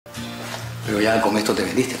Pero ya con esto te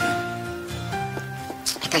vendiste, ¿no?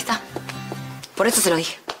 Es que ahí está. Por eso se lo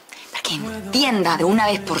dije. Para que entienda de una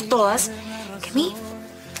vez por todas que a mí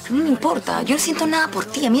no me importa. Yo no siento nada por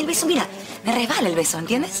ti. A mí el beso, mira, me resbala el beso,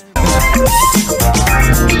 ¿entiendes?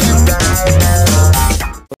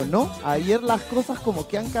 ¿No? Ayer las cosas como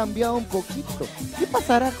que han cambiado un poquito. ¿Qué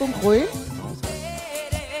pasará con Joel?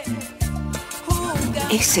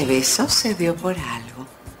 Ese beso se dio por algo.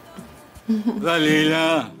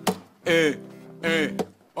 Dalila,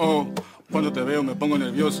 oh. Cuando te veo me pongo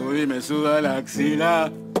nervioso y me suda la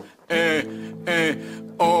axila.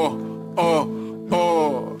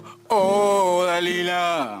 Oh,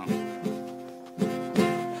 Dalila.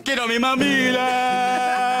 Quiero mi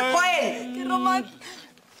mamila. ¡Joel! ¡Qué romántico!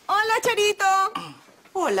 Hola, Charito.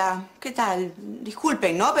 Hola, ¿qué tal?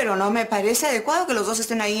 Disculpen, ¿no? Pero no me parece adecuado que los dos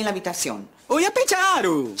estén ahí en la habitación. Oye,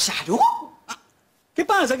 Charo. ¿Charo? ¿Qué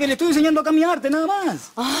pasa? Que le estoy enseñando a caminarte, nada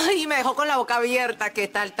más. Ay, me dejó con la boca abierta. ¿Qué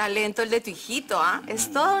tal talento el de tu hijito, ah?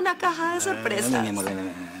 Es toda una caja de sorpresas. Mi amor,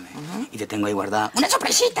 ven. Y te tengo ahí guardada una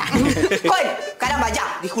sorpresita. Joel, caramba,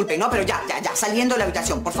 ya. Disculpen, ¿no? Pero ya. Saliendo de la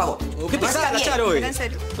habitación, por favor. ¿Qué pasa, la Charo, hoy? En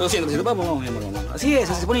serio. Lo siento, vamos, mi amor. Así es,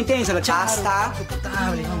 se pone intensa la Charo. Basta.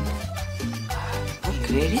 Insoportable, vamos. ¿Puedes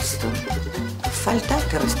creer esto? Falta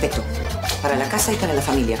de respeto. Para la casa y para la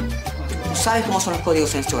familia. Tú sabes cómo son los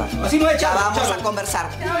códigos en este hogar. Así no es, Ya Charo. vamos a conversar.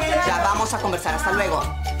 Ya vamos a conversar. Hasta luego.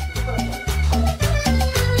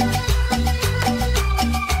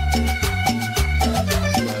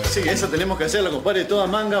 Sí, eso tenemos que hacerlo, compadre, toda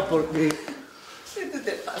manga porque... ¿Qué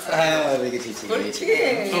te pasa? ¿Por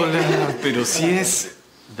qué? Hola, pero si es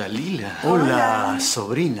Dalila. Hola,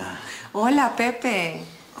 sobrina. Hola, Pepe.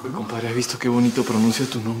 Compadre, ¿has visto qué bonito pronuncia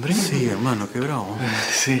tu nombre? Sí, hermano, qué bravo.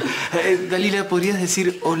 Sí. Dalila, ¿podrías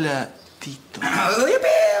decir hola, Tito?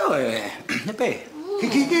 Oye,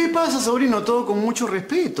 ¿Qué pasa, sobrino? Todo con mucho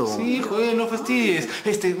respeto. Sí, joder, no fastidies.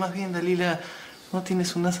 Más bien, Dalila, ¿no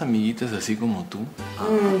tienes unas amiguitas así como tú?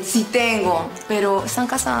 Sí tengo, pero están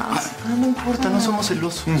casadas. No importa, no somos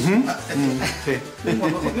celosos. Sí.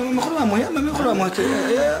 Mejor vamos, ya, mejor vamos.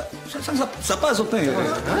 Son zapazos, pe.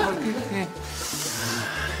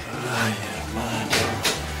 Ay, hermano,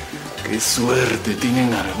 qué suerte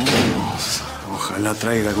tienen algunos. Ojalá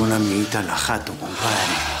traiga alguna amiguita a la jato,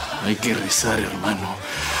 compadre. Hay que rezar, hermano.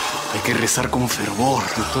 Hay que rezar con fervor.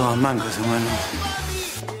 De todas mangas, hermano.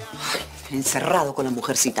 Encerrado con la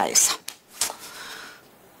mujercita esa.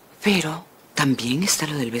 Pero también está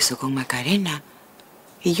lo del beso con Macarena.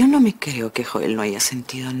 Y yo no me creo que Joel no haya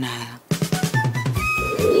sentido nada.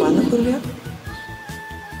 ¿Cuándo ocurrió?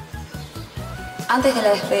 Antes de la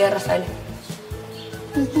despedida de Rafael.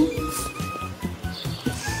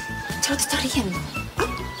 Charo, te estás riendo.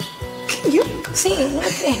 ¿Qué, yo? Sí, no lo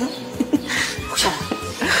crees, ¿no? Escúchame,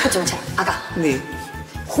 Charo, acá. Sí.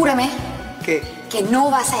 Júrame ¿Qué? que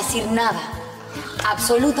no vas a decir nada.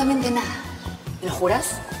 Absolutamente nada. ¿Me lo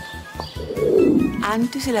juras?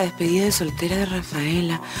 Antes de la despedida de soltera de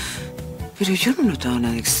Rafaela. Pero yo no he notado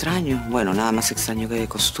nada extraño. Bueno, nada más extraño que de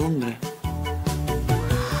costumbre.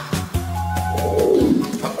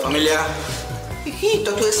 Familia,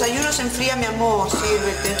 Hijito, tu desayuno se enfría, mi amor.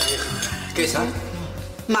 Sírvete. ¿qué es?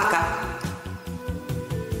 Maca.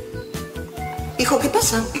 Hijo, ¿qué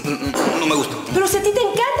pasa? No me gusta. Pero si a ti te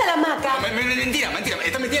encanta la maca. Mentira, me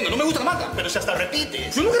estás mintiendo. No me gusta la maca. Pero si hasta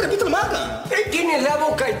repites. Yo nunca repito la maca. Tienes la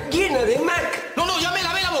boca llena de mac. No, ya me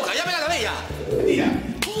lavé la boca, ya me la lavé ya.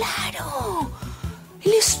 ¡Claro!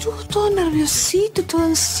 Él estuvo todo nerviosito, todo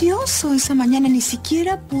ansioso esa mañana. Ni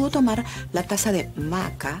siquiera pudo tomar la taza de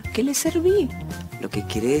maca que le serví. Lo que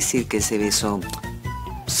quiere decir que ese beso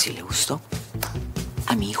sí le gustó.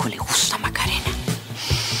 A mi hijo le gusta Macarena.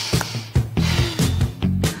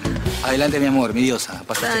 Adelante, mi amor, mi diosa.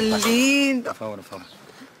 Pásate, Tan pásate. lindo. Por favor, por favor.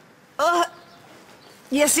 Oh,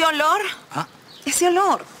 ¿y ese olor? ¿Ah? Ese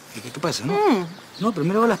olor. ¿Qué pasa, no? No, pero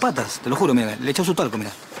me lavó las patas, te lo juro, mira. Le echó su talco,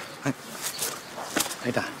 mira. Ahí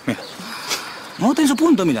está, mira. No, está en su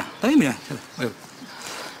punto, mira. Está bien, mira.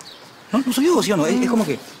 No soy yo, ¿sí o no? Es como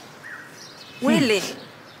que... Huele.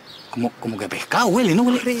 Como que a pescado huele, ¿no?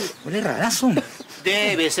 Huele rarazo.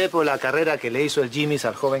 Debe ser por la carrera que le hizo el Jimmy's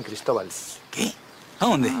al joven Cristóbal. ¿Qué? ¿A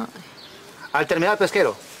dónde? Al terminal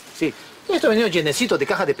pesquero. Sí. Esto ha venido llenecito de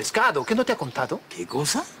caja de pescado. ¿Qué no te ha contado? ¿Qué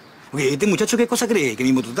cosa? Oye, ¿este muchacho qué cosa cree? ¿Que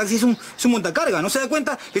mi mototaxi es un montacarga? ¿No se da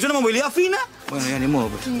cuenta que es una movilidad fina? Bueno, ya ni modo,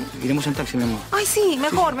 pues. Iremos en taxi, mi amor. Ay, sí,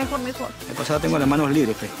 mejor. De pasada tengo las manos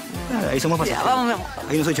libres, pues. Ahí somos pasajeros. Ya, vamos, mi amor.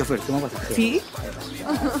 Ahí no soy chofer, somos pasajeros. ¿Sí?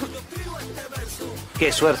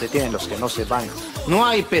 Qué suerte tienen los que no se van. No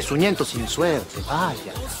hay pezuñento sin suerte.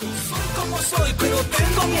 Vaya.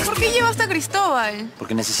 ¿Por qué llevaste a Cristóbal?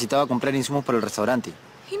 Porque necesitaba comprar insumos para el restaurante.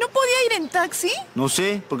 ¿Y no podía ir en taxi? No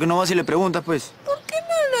sé, ¿por qué no vas y le preguntas, pues? ¿Por qué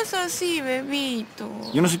no hablas así, bebito?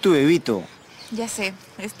 Yo no soy tu bebito. Ya sé,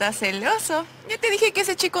 estás celoso. Ya te dije que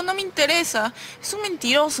ese chico no me interesa. Es un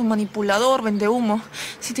mentiroso, manipulador, vendehumo.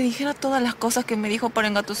 Si te dijera todas las cosas que me dijo para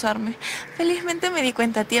engatusarme. Felizmente me di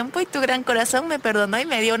cuenta a tiempo y tu gran corazón me perdonó y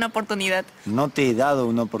me dio una oportunidad. No te he dado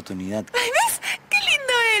una oportunidad. Ay, ¿ves? ¡Qué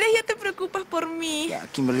lindo eres! Ya te preocupas por mí. Ya,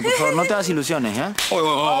 Kimberly, por favor, no te hagas ilusiones, ¿eh?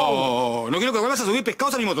 No quiero que vuelvas a subir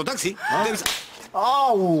pescados a mi mototaxi.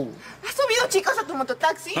 ¡Au! ¿Has subido chicos a tu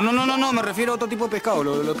mototaxi? No, me refiero a otro tipo de pescado,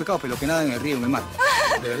 los pescados, pero que nadan en el río, en el mar.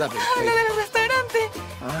 De verdad, pero... Habla del restaurante.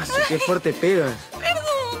 Ah, sí, qué fuerte pegas.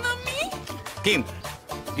 Perdóname. Kim,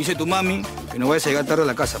 dice tu mami que no vayas a llegar tarde a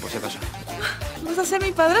la casa, por si acaso. ¿Vas a ser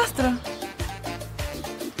mi padrastro?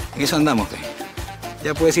 En eso andamos, pe.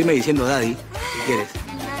 Ya puedes irme diciendo daddy, si quieres.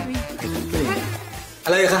 A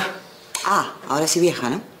la vieja. Ah, ahora sí vieja,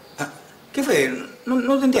 ¿no? ¿Qué fue?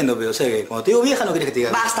 No te entiendo, pero sé que cuando te digo vieja no quieres que te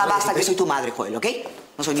diga... Basta, que soy tu madre, Joel, ¿ok?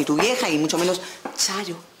 No soy ni tu vieja y mucho menos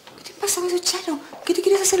Charo. ¿Qué te pasa con ese Charo? ¿Qué te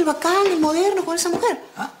quieres hacer el bacán, el moderno con esa mujer?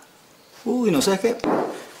 Uy, ¿no sabes qué?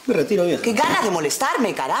 Me retiro, vieja. ¡Qué ganas de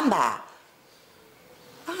molestarme, caramba!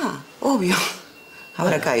 Obvio.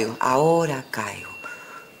 Ahora caigo.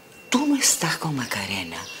 Tú no estás con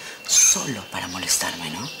Macarena solo para molestarme,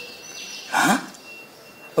 ¿no?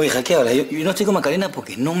 Oye, hija, ¿qué habla? Yo no estoy con Macarena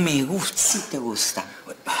porque no me gusta. Sí te gusta.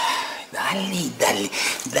 Ay, dale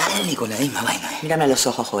con la misma vaina. Mírame a los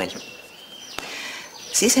ojos, Joel.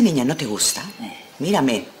 Si esa niña no te gusta,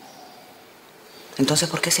 mírame. Entonces,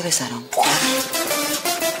 ¿por qué se besaron?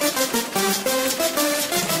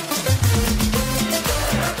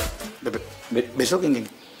 ¿Besó?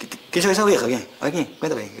 ¿Qué se besó, vieja? ¿Quién? A ver, ¿quién?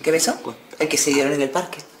 Cuéntame. ¿Qué besó? El que se dieron en el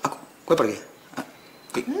parque. ¿Cuál parque?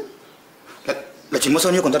 ¿Qué? ¿La chismosa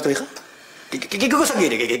ha venido a contarte, vieja? ¿Qué cosa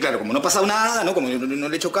quiere? Que claro, como no ha pasado nada, ¿no? Como no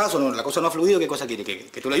le he hecho caso, la cosa no ha fluido, ¿qué cosa quiere?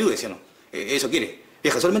 Que tú le ayudes, ¿sí o no? Eso quiere.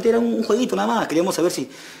 Vieja, solamente era un jueguito nada más. Queríamos saber si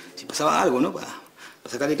pasaba algo, ¿no? Para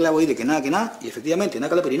sacarle el clavo ahí de que nada. Y efectivamente,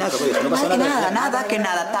 nada la perinaca, pues, no pasa nada.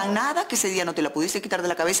 Nada. Tan nada que ese día no te la pudiste quitar de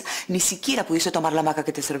la cabeza, ni siquiera pudiste tomar la maca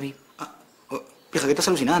que te serví. Vieja, ¿qué estás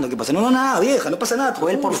alucinando? ¿Qué pasa? No, nada, vieja, no pasa nada.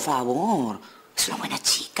 Joel, por favor. Es una buena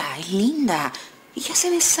chica, es linda. Y ya se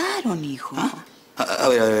besaron, hijo. A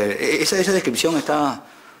ver, esa descripción está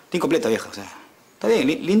incompleta, vieja. O sea, está bien,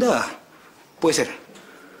 linda puede ser.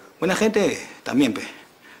 Buena gente también, pe.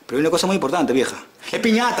 Pero hay una cosa muy importante, vieja. Es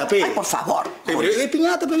piñata, pe. Ay, por favor. Pero es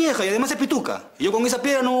piñata, pe, vieja, y además es pituca. Y yo con esa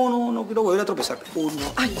piedra no quiero volver a tropezar.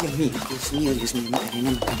 Ay, Dios mío,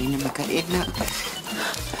 Macarena.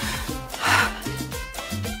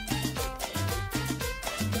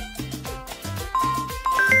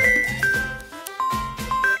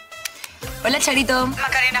 Hola, Charito.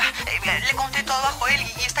 Macarena, le conté todo a Joel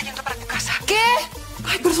y está yendo para tu casa. ¿Qué?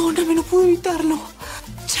 Ay, perdóname, no puedo evitarlo.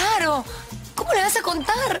 Charo, ¿cómo le vas a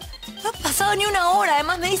contar? No ha pasado ni una hora,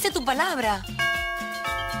 además me diste tu palabra.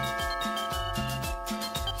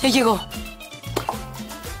 Ya llegó.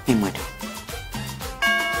 Me muero.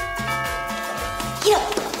 Giro.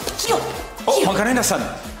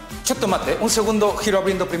 Macarena-san, mate, un segundo, giro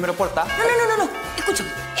abriendo primero puerta. No. Escúchame,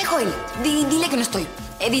 es Joel. Dile que no estoy.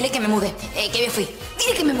 Dile que me mudé, que me fui.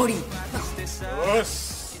 Dile que me morí.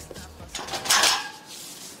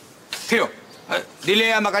 Giro,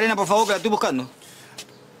 dile a Macarena, por favor, que la estoy buscando.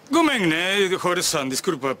 Gomen, Joel-san,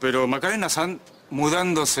 disculpa, pero Macarena-san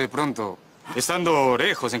mudándose pronto. Estando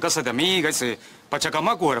lejos, en casa de amiga, ese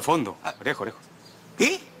Pachacamacu al fondo. Orejo.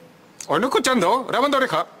 ¿Qué? ¿O no escuchando? Grabando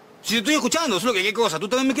oreja. Si te estoy escuchando, solo que qué cosa. ¿Tú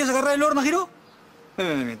también me quieres agarrar el horno, Giro?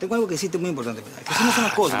 Ven, tengo algo que decirte muy importante. Que así no son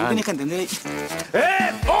las cosas, tú tienes que entender.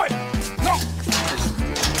 ¡Voy! ¡No!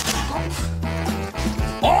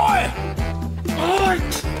 ¡Voy!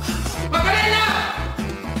 ¡Macarena!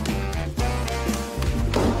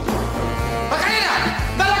 ¡Macarena!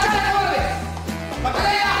 ¡Da la cara, cobarde!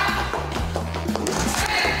 ¡Macarena!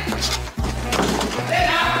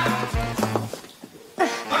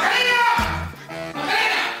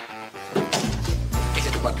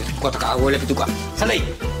 Cuatro acá, huele pituca. ¡Sal de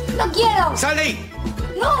ahí! ¡No quiero! ¡Sal de ahí!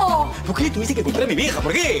 ¡No! ¿Por qué tuviste que encontrar a mi vieja?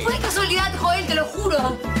 ¿Por qué? Fue casualidad, Joel, te lo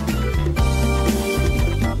juro.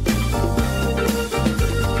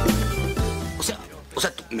 O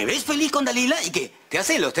sea, ¿me ves feliz con Dalila y qué? ¿Te da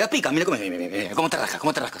celos? ¿Te da pica? Mira cómo te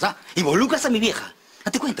rascas, ¿ah? Involucras a mi vieja.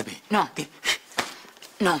 Date cuenta, pe. No.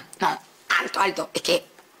 Alto. Es que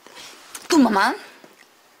tu mamá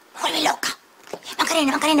me vuelve loca.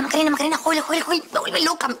 Macarena, Joel, me vuelve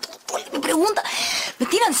loca. Me pregunta, me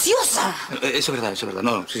tiene ansiosa. Eso es verdad.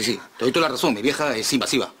 No, sí. Te doy toda la razón. Mi vieja es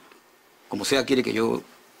invasiva. Como sea, quiere que yo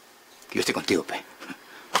esté contigo, pe.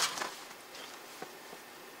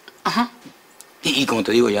 Ajá. Y como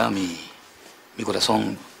te digo ya, mi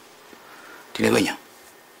corazón tiene dueño.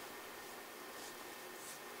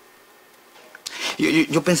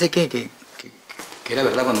 Yo pensé que era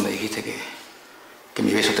verdad cuando me dijiste que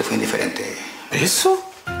mi beso te fue indiferente. ¿Eso?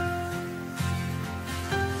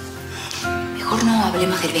 Mejor no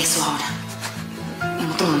hablemos del beso ahora. En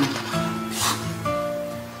otro momento.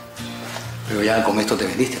 Pero ya con esto te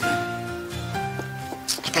vendiste, ¿no?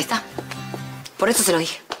 Ahí está. Por eso se lo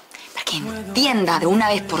dije. Para que entienda de una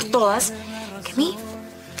vez por todas que a mí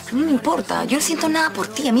no me importa. Yo no siento nada por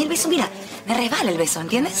ti. A mí el beso, mira, me resbala el beso,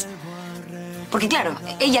 ¿entiendes? Porque claro,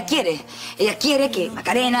 ella quiere que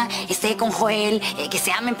Macarena esté con Joel, que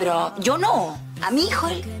se amen, pero yo no. A mí,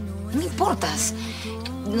 Joel, no me importas.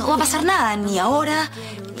 No va a pasar nada, ni ahora,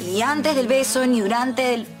 ni antes del beso, ni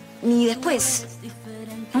durante, ni después.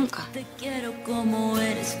 Nunca. Te quiero como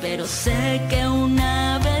eres, pero sé que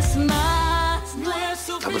una vez más no es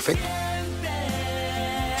suficiente. Está perfecto.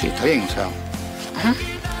 Sí, está bien, o sea.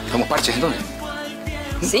 Somos parches entonces.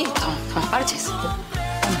 Sí, somos parches.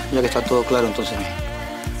 Ya que está todo claro, entonces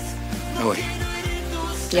me voy.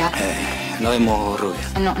 Ya. Nos vemos, rubia.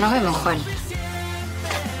 No, nos vemos, Joel.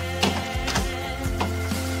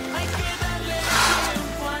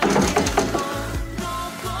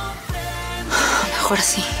 Mejor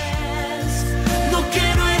así. No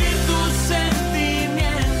quiero herir tus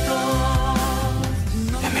sentimientos.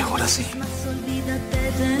 Es mejor así.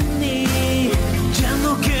 Olvídate de mí. Ya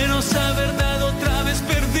no quiero saber nada.